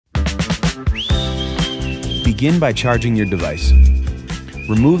Begin by charging your device.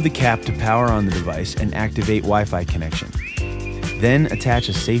 Remove the cap to power on the device and activate Wi-Fi connection. Then attach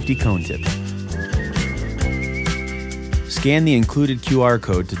a safety cone tip. Scan the included QR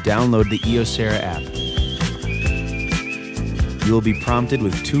code to download the Kyocera app. You will be prompted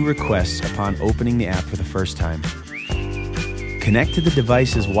with 2 requests upon opening the app for the first time. Connect to the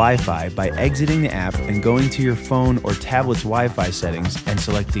device's Wi-Fi by exiting the app and going to your phone or tablet's Wi-Fi settings and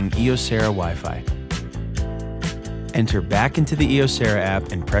selecting Kyocera Wi-Fi. Enter back into the Kyocera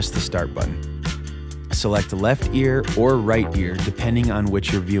app and press the Start button. Select left ear or right ear depending on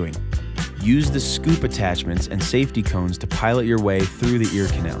which you're viewing. Use the scoop attachments and safety cones to pilot your way through the ear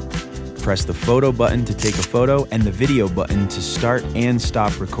canal. Press the photo button to take a photo and the video button to start and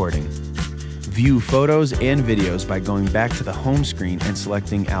stop recording. View photos and videos by going back to the home screen and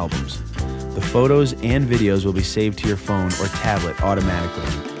selecting Albums. The photos and videos will be saved to your phone or tablet automatically.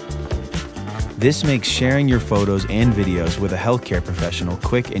 This makes sharing your photos and videos with a healthcare professional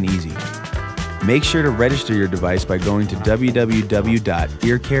quick and easy. Make sure to register your device by going to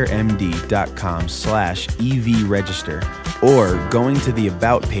www.earcaremd.com/evregister or going to the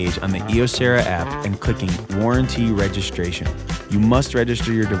About page on the Kyocera app and clicking Warranty Registration. You must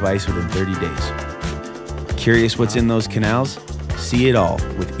register your device within 30 days. Curious what's in those canals? See it all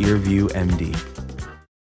with EarView MD.